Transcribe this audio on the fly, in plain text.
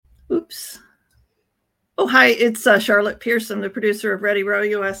Oops. Oh, hi, it's Charlotte Pearson, the producer of Ready Row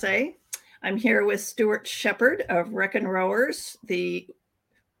USA. I'm here with Stuart Shepard of Reckon Rowers, the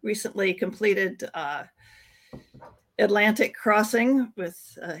recently completed Atlantic crossing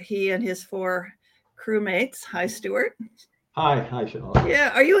with he and his 4 crewmates. Hi, Stuart. Hi, Charlotte.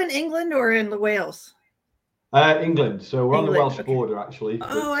 Yeah, are you in England or in Wales? England. So we're England, on the Welsh okay. border, actually.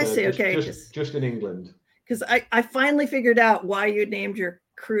 Oh, I see. Okay. Just in England. Because I finally figured out why you named your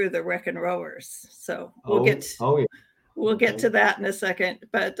crew the Reckon Rowers. So we'll get to that in a second.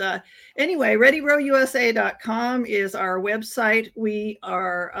 But anyway, ReadyRowUSA.com is our website. We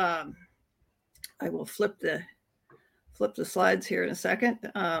are. I will flip the slides here in a second.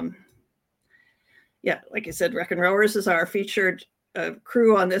 Yeah, like I said, Reckon Rowers is our featured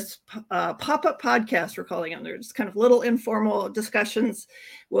crew on this pop-up podcast. We're calling them. They're just kind of little informal discussions.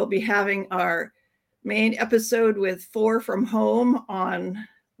 We'll be having our main episode with 4 from Home on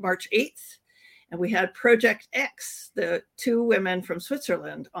March 8th. And we had Project X, the 2 women from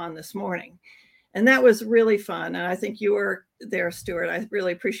Switzerland, on this morning. And that was really fun. And I think you were there, Stuart. I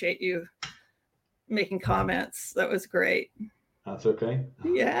really appreciate you making comments. That was great. That's okay.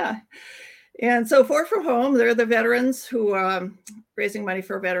 Yeah. And so 4 from Home, they're the veterans who are raising money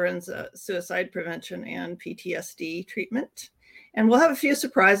for veterans suicide prevention and PTSD treatment. And we'll have a few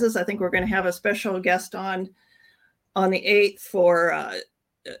surprises. I think we're going to have a special guest on the 8th for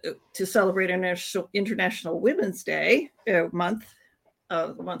to celebrate International Women's Day month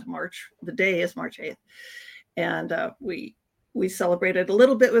of March. The day is March 8th. And we celebrated a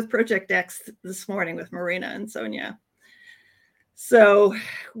little bit with Project X this morning with Marina and Sonia. So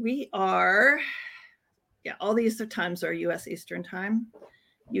we are, all these times are US Eastern Time,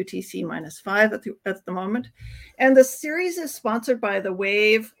 UTC -5 at the moment. And the series is sponsored by the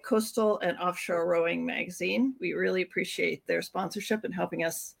Wave Coastal and Offshore Rowing magazine. We really appreciate their sponsorship and helping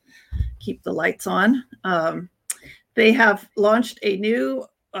us keep the lights on. They have launched a new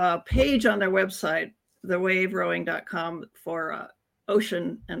page on their website, thewaverowing.com, for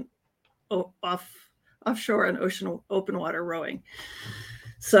ocean and offshore and open water rowing.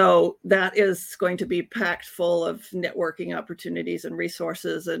 So that is going to be packed full of networking opportunities and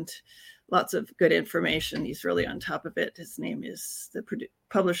resources and lots of good information. He's really on top of it. His name is, the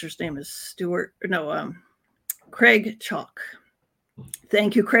publisher's name is Craig Chalk.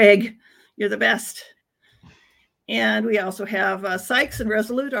 Thank you, Craig. You're the best. And we also have Sykes and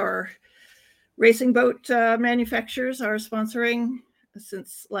Resolute, our racing boat manufacturers, are sponsoring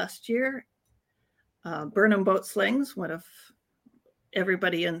since last year. Burnham Boat Slings, one of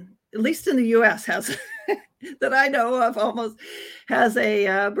everybody at least in the US has that I know of almost has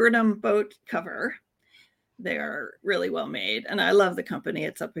a Burnham boat cover. They are really well made, and I love the company.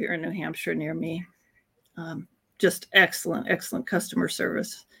 It's up here in New Hampshire near me. Just excellent customer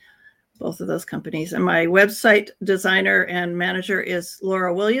service, both of those companies. And my website designer and manager is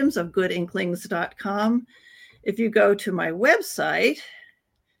Laura Williams of goodinklings.com. If you go to my website,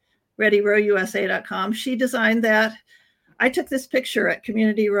 ReadyRowUSA.com, she designed that. I took this picture at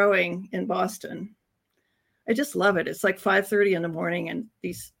Community Rowing in Boston. I just love it. It's like 5:30 in the morning, and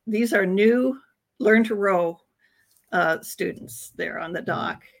these are new Learn to Row students there on the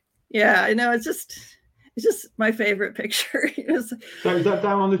dock. Yeah, I know. It's just my favorite picture. So is that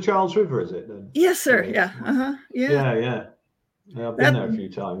down on the Charles River, is it? Then? Yes, sir. Yeah. Yeah. I've been there a few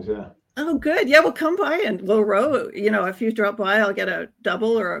times. Yeah. Oh, good. Yeah, we'll come by and we'll row. If you drop by, I'll get a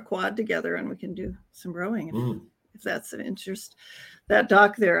double or a quad together and we can do some rowing if that's an interest. That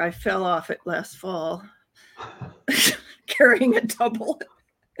dock there, I fell off it last fall carrying a double.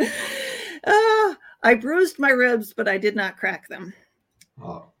 I bruised my ribs, but I did not crack them.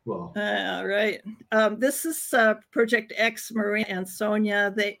 Oh, well. Right. This is Project X, Marina and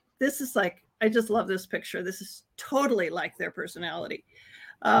Sonia. I just love this picture. This is totally like their personality.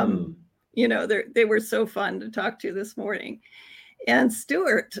 They were so fun to talk to this morning. And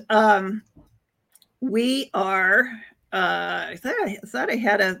Stuart, we are, I thought I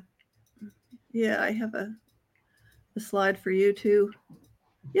had I have a slide for you too.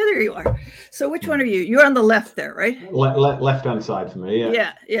 Yeah, there you are. So which one are you? You're on the left there, right? Left-hand side for me,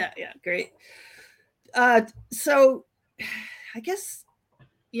 yeah. Yeah, great. So I guess,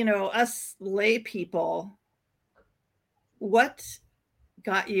 us lay people, what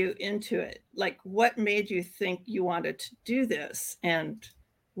got you into it? Like, what made you think you wanted to do this, and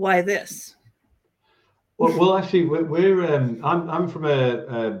why this? Well, actually, I'm from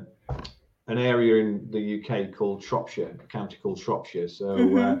an area in the UK called Shropshire, a county called Shropshire. So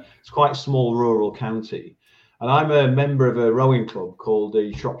it's quite a small rural county, and I'm a member of a rowing club called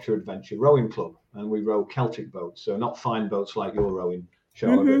the Shropshire Adventure Rowing Club, and we row Celtic boats, so not fine boats like you're rowing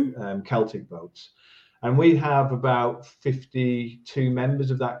Charlotte Celtic boats. And we have about 52 members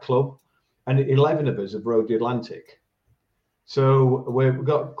of that club, and 11 of us have rowed the Atlantic. So we've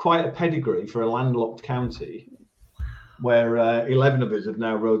got quite a pedigree for a landlocked county, where 11 of us have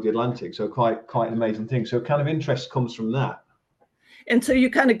now rowed the Atlantic. So quite an amazing thing. So kind of interest comes from that. And so you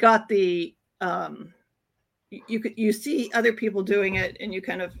kind of got the you see other people doing it, and you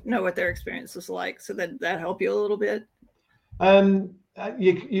kind of know what their experience is like. So that help you a little bit.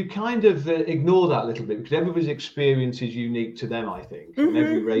 You kind of ignore that a little bit, because everybody's experience is unique to them, I think, and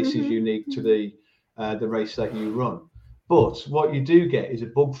every race is unique to the race that you run. But what you do get is a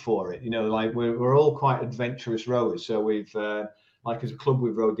bug for it. Like we're all quite adventurous rowers. So we've like as a club,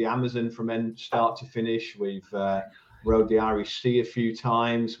 we've rowed the Amazon from start to finish. We've rowed the Irish Sea a few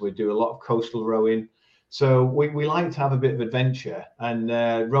times. We do a lot of coastal rowing. So we like to have a bit of adventure, and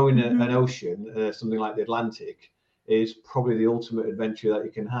rowing an ocean, something like the Atlantic, is probably the ultimate adventure that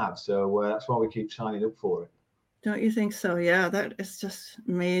you can have. So that's why we keep signing up for it. Don't you think so? Yeah, that is just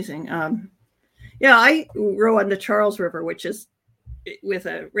amazing. Yeah, I row on the Charles River, which is with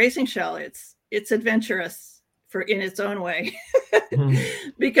a racing shell. It's adventurous in its own way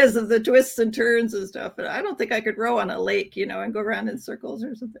because of the twists and turns and stuff. But I don't think I could row on a lake, and go around in circles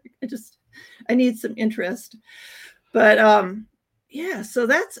or something. I need some interest. But yeah, so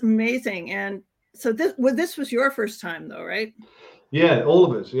that's amazing. And so this was your first time, though, right? Yeah, all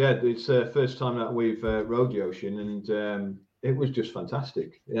of us. Yeah, it's the first time that we've rowed the ocean, and it was just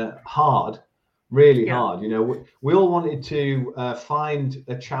fantastic. Yeah, hard, really hard. We all wanted to find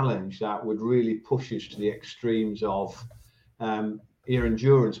a challenge that would really push us to the extremes of your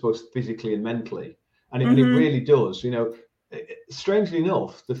endurance, both physically and mentally, and it really does. Strangely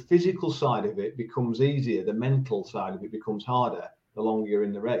enough, the physical side of it becomes easier. The mental side of it becomes harder the longer you're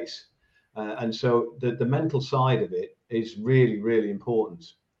in the race. And so the mental side of it is really, really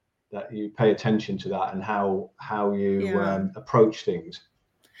important, that you pay attention to that and how you approach things.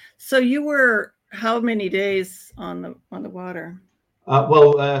 So you were how many days on the water?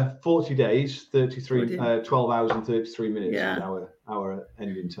 40 days, 12 hours and 33 minutes is our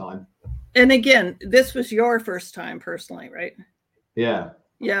ending time. And again, this was your first time personally, right? Yeah.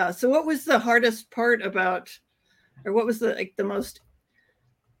 Yeah. So what was the hardest part about, or what was the most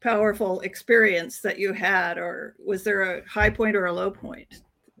powerful experience that you had, or was there a high point or a low point?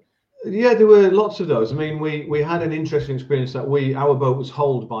 Yeah, there were lots of those. I mean, we had an interesting experience that our boat was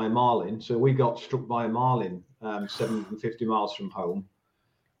holed by a marlin, so we got struck by a marlin 750 miles from home,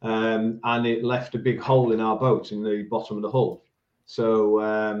 and it left a big hole in our boat in the bottom of the hull. So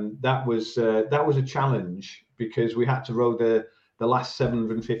that was a challenge, because we had to row the last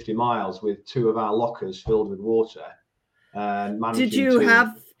 750 miles with 2 of our lockers filled with water. Did you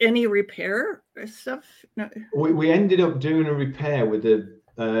have any repair stuff? No. We ended up doing a repair with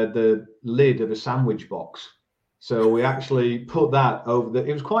the lid of a sandwich box. So we actually put that over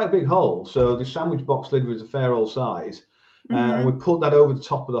it was quite a big hole. So the sandwich box lid was a fair old size. And we put that over the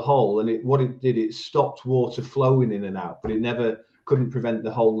top of the hole, and it stopped water flowing in and out, but it never couldn't prevent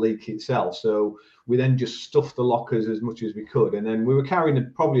the whole leak itself. So we then just stuffed the lockers as much as we could. And then we were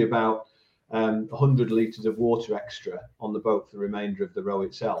carrying probably about 100 litres of water extra on the boat for the remainder of the row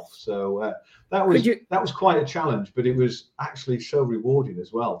itself. So that was quite a challenge, but it was actually so rewarding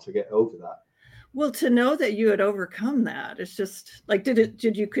as well to get over that. Well, to know that you had overcome that, it's just like,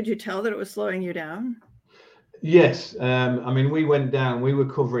 could you tell that it was slowing you down? Yes. I mean, we went down, we were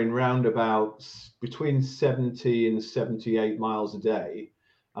covering round about between 70 and 78 miles a day.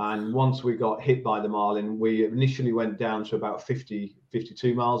 And once we got hit by the marlin, we initially went down to about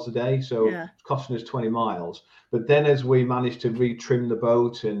 52 miles a day. So it's costing us 20 miles. But then as we managed to retrim the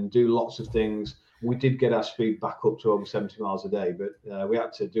boat and do lots of things, we did get our speed back up to over 70 miles a day. But we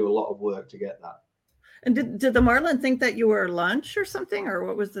had to do a lot of work to get that. And did the marlin think that you were lunch or something, or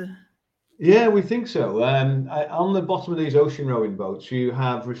what was the... Yeah, we think so. On the bottom of these ocean rowing boats, you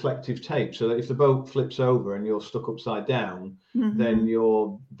have reflective tape, so that if the boat flips over and you're stuck upside down, then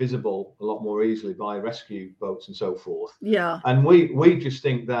you're visible a lot more easily by rescue boats and so forth. Yeah. And we just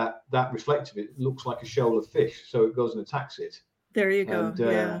think that reflective, it looks like a shoal of fish, so it goes and attacks it. There you go.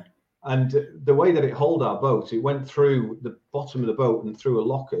 And the way that it hauled our boat, it went through the bottom of the boat and through a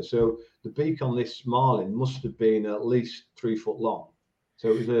locker. So the beak on this marlin must have been at least 3 foot long. So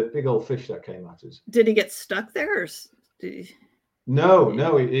it was a big old fish that came at us. Did he get stuck there? Or No,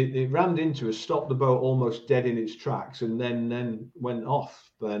 it rammed into us, stopped the boat almost dead in its tracks, and then went off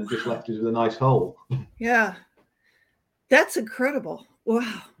and just left us with a nice hole. Yeah, that's incredible.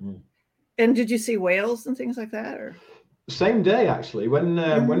 Wow. And did you see whales and things like that? Or Same day, actually. When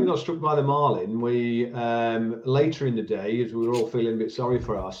we got struck by the marlin, we later in the day, as we were all feeling a bit sorry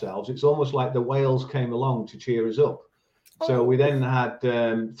for ourselves, it's almost like the whales came along to cheer us up. So we then had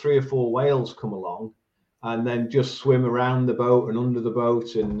 3 or 4 whales come along and then just swim around the boat and under the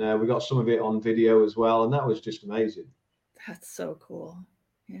boat, and we got some of it on video as well, and that was just amazing. That's so cool.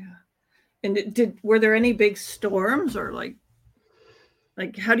 Yeah. And were there any big storms, or like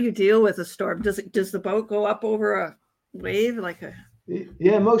how do you deal with a storm? Does the boat go up over a wave like a?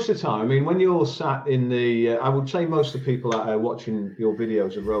 Yeah, most of the time. I mean, when you're sat in the, I would say most of the people that are watching your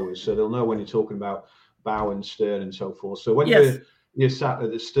videos are rowers, so they'll know when you're talking about bow and stern and so forth. So when you're sat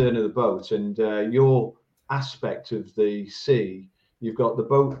at the stern of the boat, and your aspect of the sea, you've got the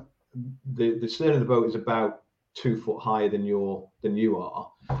boat, the stern of the boat is about 2 foot higher than you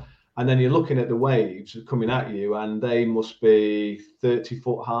are, and then you're looking at the waves coming at you, and they must be 30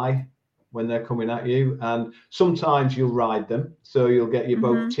 foot high when they're coming at you. And sometimes you'll ride them, so you'll get your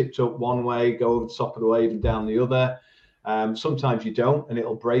boat tipped up one way, go over the top of the wave and down the other. Sometimes you don't, and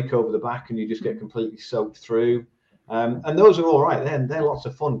it'll break over the back and you just get completely soaked through. And those are all right. They're lots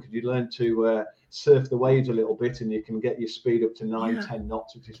of fun because you learn to surf the waves a little bit, and you can get your speed up to 9-10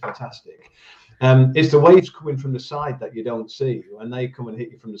 knots, which is fantastic. It's the waves coming from the side that you don't see, and they come and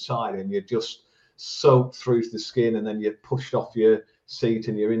hit you from the side, and you're just soaked through the skin, and then you're pushed off your seat,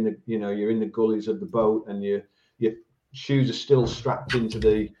 and you're in the gullies of the boat, and your shoes are still strapped into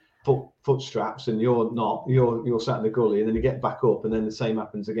the foot straps, and you're not. You're sat in the gully, and then you get back up, and then the same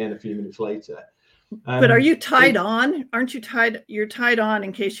happens again a few minutes later. But are you tied on? Aren't you tied? You're tied on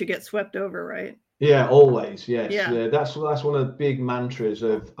in case you get swept over, right? Yeah, always. Yes. Yeah. That's one of the big mantras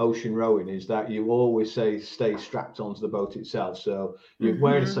of ocean rowing, is that you always say stay strapped onto the boat itself. So you're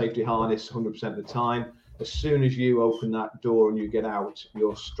wearing a safety harness 100% of the time. As soon as you open that door and you get out,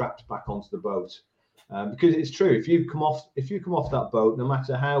 you're strapped back onto the boat. Because it's true, if you come off that boat, no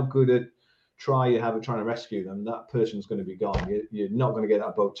matter how good a try you have at trying to rescue them, that person's going to be gone. You're not going to get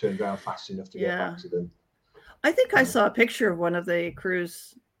that boat turned around fast enough to get back to them. I think I saw a picture of one of the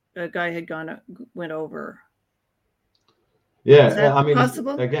crews. A guy had went over. Yeah, is that I mean,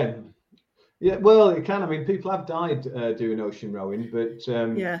 possible? Again, yeah. Well, it can. I mean, people have died doing ocean rowing, but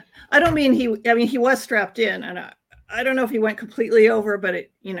yeah, I don't mean he. I mean, he was strapped in, and I don't know if he went completely over, but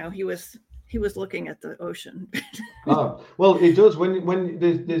he was looking at the ocean. Oh, well, it does. When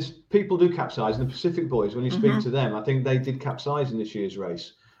there's people do capsize, and the Pacific Boys, when you speak to them, I think they did capsize in this year's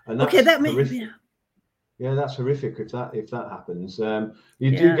race, and that's horrific. Yeah, that's horrific if that happens.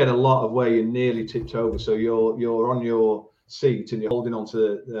 You do get a lot of where you're nearly tipped over, so you're on your seat and you're holding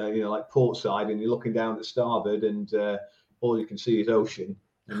onto the like port side, and you're looking down at starboard, and all you can see is ocean,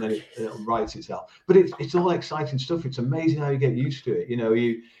 and then it'll right itself. But it's all exciting stuff. It's amazing how you get used to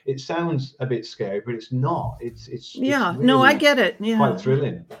it. It sounds a bit scary, but it's not. It's really, no, I get it. Yeah, quite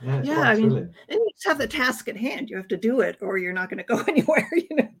thrilling. Yeah, thrilling. And you just have the task at hand. You have to do it, or you're not going to go anywhere.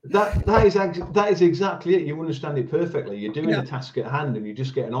 That is exactly it. You understand it perfectly. You're doing the task at hand, and you're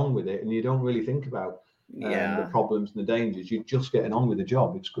just getting on with it, and you don't really think about the problems and the dangers. You're just getting on with the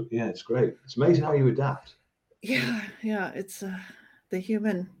job. It's great. It's amazing how you adapt. Yeah. It's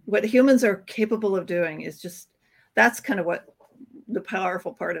what humans are capable of doing is just, that's kind of what the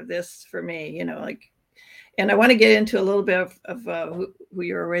powerful part of this for me. And I want to get into a little bit of who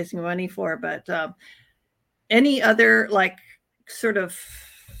you're raising money for, but any other sort of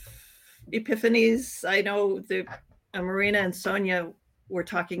epiphanies? I know Marina and Sonia were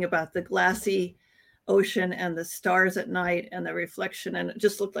talking about the glassy ocean and the stars at night and the reflection, and it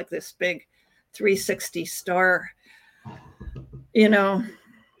just looked like this big 360 star.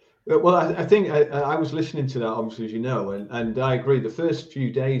 Well, I think I was listening to that, obviously, as you know, and I agree. The first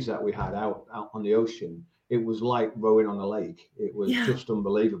few days that we had out on the ocean, it was like rowing on a lake. It was just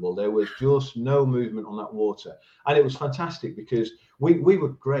unbelievable. There was just no movement on that water, and it was fantastic because we were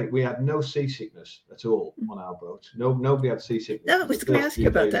great. We had no seasickness at all on our boat. Nobody had seasickness. I was going to ask you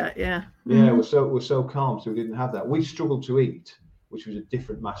about that. Yeah. Yeah, we're so calm, so we didn't have that. We struggled to eat, which was a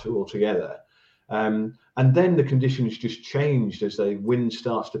different matter altogether. And then the conditions just changed as the wind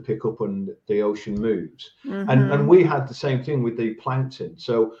starts to pick up and the ocean moves. And we had the same thing with the plankton.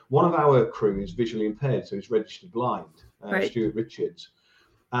 So one of our crew is visually impaired, so he's registered blind, Stuart Richards.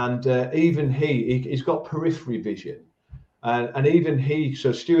 And even he's got periphery vision. And even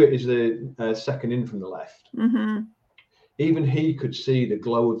so Stuart is the second in from the left. Even he could see the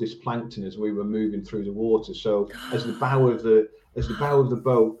glow of this plankton as we were moving through the water. So as the bow of the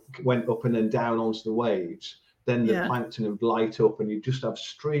boat went up and then down onto the waves, then the plankton would light up, and you just have a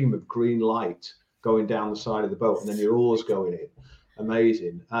stream of green light going down the side of the boat, and then your oars going in.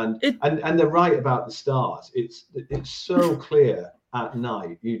 amazing. And they're right about the stars. It's so clear at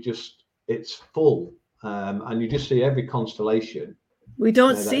night. It's full, and you just see every constellation. We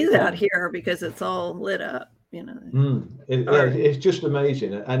don't see that here because it's all lit up, you know. It's just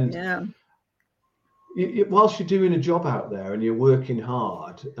amazing. And yeah. Whilst you're doing a job out there and you're working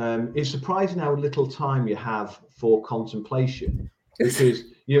hard, it's surprising how little time you have for contemplation, because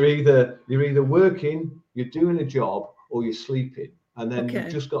you're either working, you're doing a job, or you're sleeping, and then you've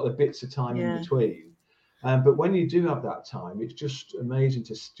just got the bits of time in between. But when you do have that time, it's just amazing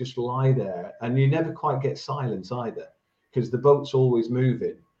to just lie there, and you never quite get silence either, because the boat's always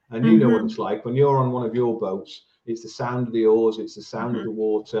moving. And you know what it's like when you're on one of your boats. It's the sound of the oars, it's the sound of the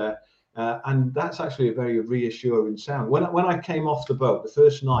water. And that's actually a very reassuring sound. When I came off the boat, the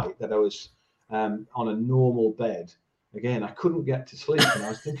first night that I was on a normal bed, again, I couldn't get to sleep. And I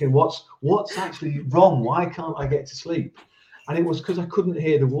was thinking, what's actually wrong? Why can't I get to sleep? And it was because I couldn't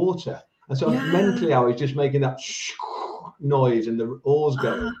hear the water. And so mentally, I was just making that noise and the oars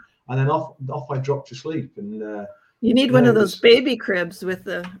going. And then off I dropped to sleep. And you need one of those baby cribs with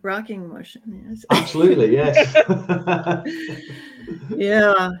the rocking motion. Yes. Absolutely, yes.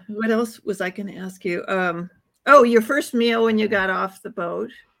 Yeah. What else was I going to ask you? Your first meal when you got off the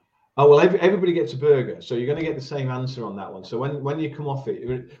boat. Oh, well, everybody gets a burger, so you're going to get the same answer on that one. So when you come off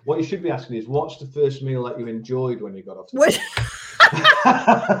it, what you should be asking is, what's the first meal that you enjoyed when you got off the boat?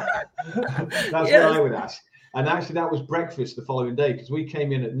 That's what I would ask. And actually, that was breakfast the following day, because we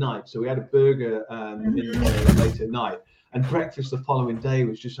came in at night. So we had a burger late at night. And breakfast the following day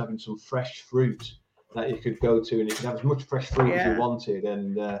was just having some fresh fruit that you could go to, and you could have as much fresh fruit as you wanted.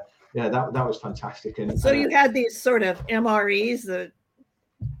 And that was fantastic. And so you had these sort of MREs,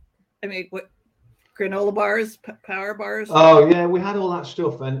 what granola bars, power bars? Oh yeah, we had all that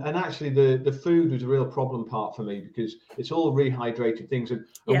stuff, and actually the food was a real problem part for me, because it's all rehydrated things, and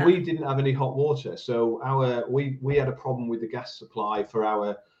we didn't have any hot water, so we had a problem with the gas supply for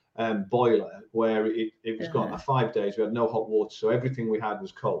our boiler, where it was gone. 5 days we had no hot water, so everything we had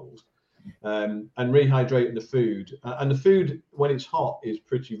was cold, and rehydrating the food, and the food when it's hot is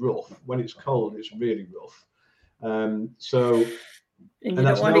pretty rough. When it's cold, it's really rough. And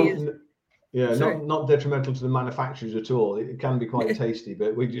that's not detrimental to the manufacturers at all. It can be quite tasty,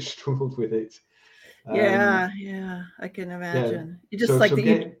 but we just struggled with it. I can imagine. You just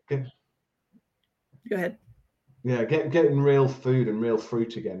go ahead. Yeah, getting real food and real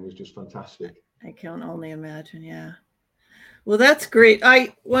fruit again was just fantastic. I can only imagine. Yeah. Well, that's great.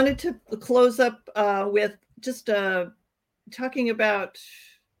 I wanted to close up with just talking about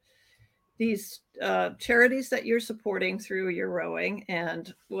these charities that you're supporting through your rowing,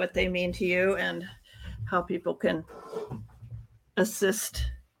 and what they mean to you, and how people can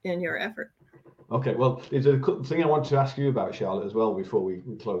assist in your effort. Okay, well, there's a thing I want to ask you about, Charlotte, as well, before we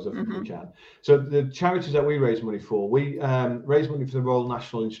close up if we can. So the charities that we raise money for, we raise money for the Royal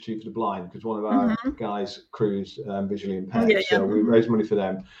National Institute for the Blind, because one of our guys' crews visually impaired. So we raise money for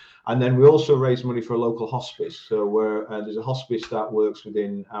them. And then we also raise money for a local hospice. So there's a hospice that works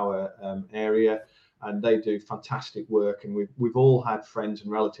within our area, and they do fantastic work. And we've all had friends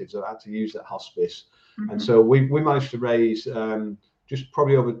and relatives that had to use that hospice. And so we managed to raise just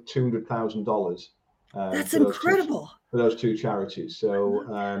probably over $200,000. That's incredible. For those two charities. So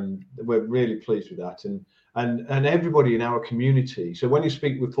we're really pleased with that. And everybody in our community. So when you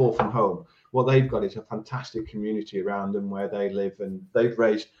speak with Four from Home, what they've got is a fantastic community around them where they live, and they've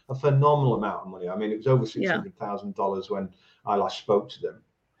raised a phenomenal amount of money. I mean, it was over $600,000 when I last spoke to them.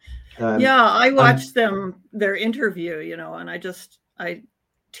 I watched their interview, and I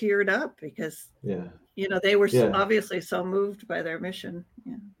teared up, because they were obviously so moved by their mission.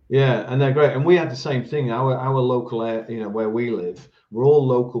 Yeah, and they're great. And we had the same thing. Our local, where we live, we're all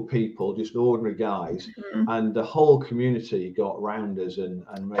local people, just ordinary guys, and the whole community got round us and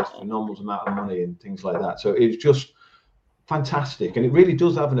raised a phenomenal amount of money and things like that. So it's just fantastic, and it really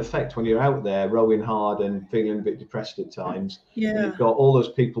does have an effect when you're out there rowing hard and feeling a bit depressed at times. And you've got all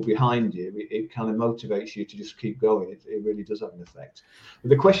those people behind you. It kind of motivates you to just keep going. It really does have an effect. But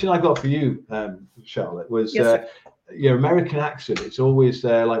the question I got for you, Charlotte, was your American accent. It's always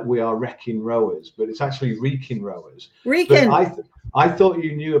like we are wrecking rowers, but it's actually reeking rowers. Reeking. I thought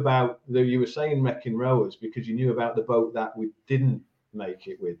you knew about you were saying wrecking rowers because you knew about the boat that we didn't make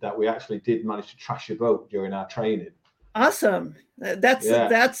it with, that we actually did manage to trash a boat during our training. Awesome. That's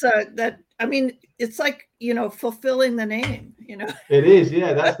I mean, it's like, fulfilling the name, It is.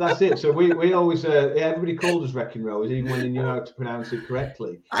 Yeah, that's it. So we always, everybody called us wrecking rowers, even when they knew how to pronounce it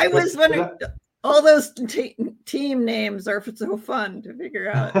correctly. I was wondering, all those team names are so fun to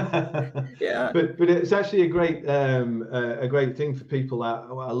figure out. Yeah, but it's actually a great thing for people that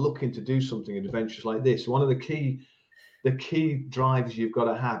are looking to do something adventurous like this. One of the key drivers you've got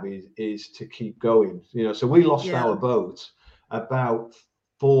to have is to keep going. So we lost our boat about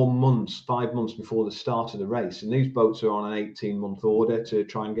 5 months before the start of the race, and these boats are on an 18-month order to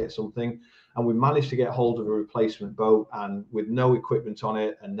try and get something, and we managed to get hold of a replacement boat and with no equipment on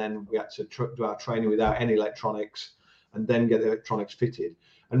it, and then we had to do our training without any electronics and then get the electronics fitted.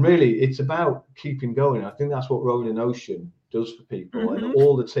 And really it's about keeping going. I think that's what Rowing in Ocean does for people, and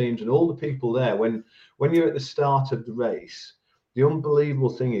all the teams and all the people there. When you're at the start of the race, the unbelievable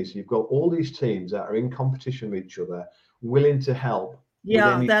thing is you've got all these teams that are in competition with each other, willing to help with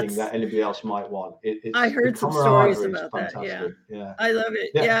anything that anybody else might want. I heard some stories about that. Yeah, I love it.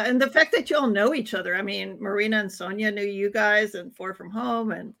 Yeah, and the fact that you all know each other. I mean, Marina and Sonia knew you guys, and Four from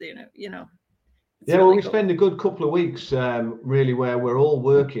Home, and well, we spend a good couple of weeks really where we're all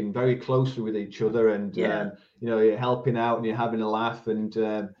working very closely with each other, and you're helping out and you're having a laugh, and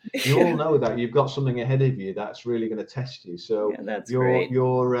you all know that you've got something ahead of you that's really going to test you. So that's great. You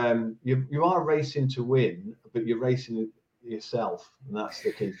are racing to win, but you're racing yourself, and that's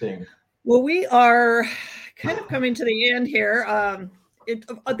the key thing. Well, we are kind of coming to the end here.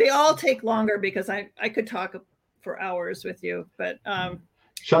 They all take longer because I could talk for hours with you, but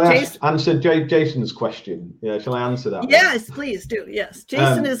shall I answer Jason's question? Yeah, shall I answer that? Yes, please do. Yes,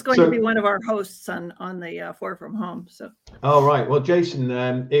 Jason is going to be one of our hosts on the Four from Home. So. Oh right. Well, Jason,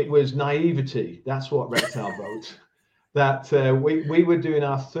 it was naivety. That's what wrecked our boat. That we were doing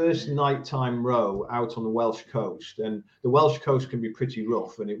our first nighttime row out on the Welsh coast, and the Welsh coast can be pretty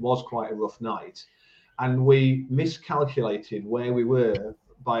rough, and it was quite a rough night, and we miscalculated where we were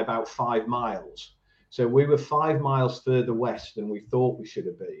by about 5 miles. So we were 5 miles further west than we thought we should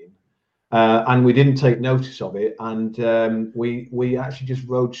have been, and we didn't take notice of it, and we actually just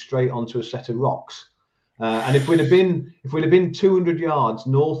rode straight onto a set of rocks, and if we'd have been 200 yards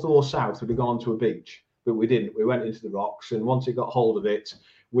north or south, we'd have gone to a beach. But we didn't. We went into the rocks, and once it got hold of it,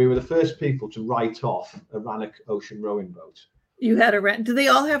 we were the first people to write off a Rannoch ocean rowing boat. You had a do they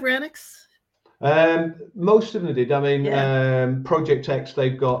all have Rannochs? Most of them did. I mean, Project X,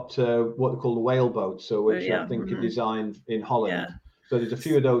 they've got what they call the whale boats, so which I think are designed in Holland. Yeah. So there's a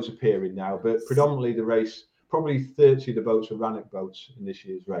few of those appearing now, but predominantly the race, probably 30 of the boats are Rannoch boats in this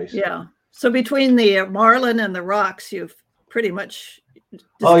year's race. Yeah. So between the Marlin and the rocks, you've pretty much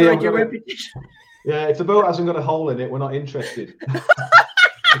destroyed your reputation. Yeah, if the boat hasn't got a hole in it, we're not interested.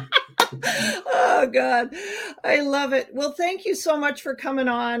 Oh, God. I love it. Well, thank you so much for coming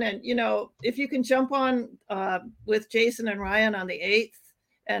on. And, if you can jump on with Jason and Ryan on the 8th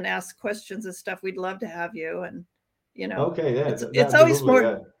and ask questions and stuff, we'd love to have you. And, okay, yeah, it's always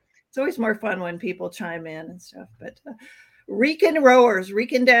lovely, it's always more fun when people chime in and stuff. But Wrekin Rowers,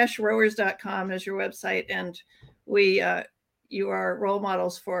 wrekin-rowers.com is your website. And you are role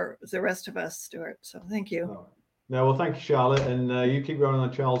models for the rest of us, Stuart. So thank you. No, well, thank you, Charlotte. And you keep rowing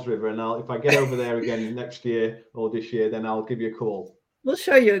on Charles River. And if I get over there again next year or this year, then I'll give you a call. We'll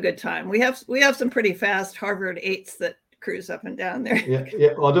show you a good time. We have some pretty fast Harvard 8s that cruise up and down there.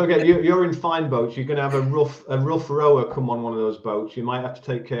 Yeah. Well, don't get you're in fine boats. You're going to have a rough rower come on one of those boats. You might have to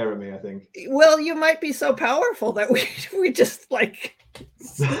take care of me, I think. Well, you might be so powerful that we just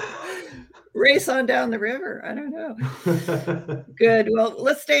race on down the river. I don't know. Good. Well,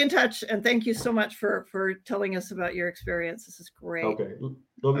 let's stay in touch. And thank you so much for telling us about your experience. This is great. Okay.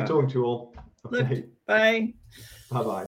 Lovely talking to you all. Okay. Bye. Bye-bye.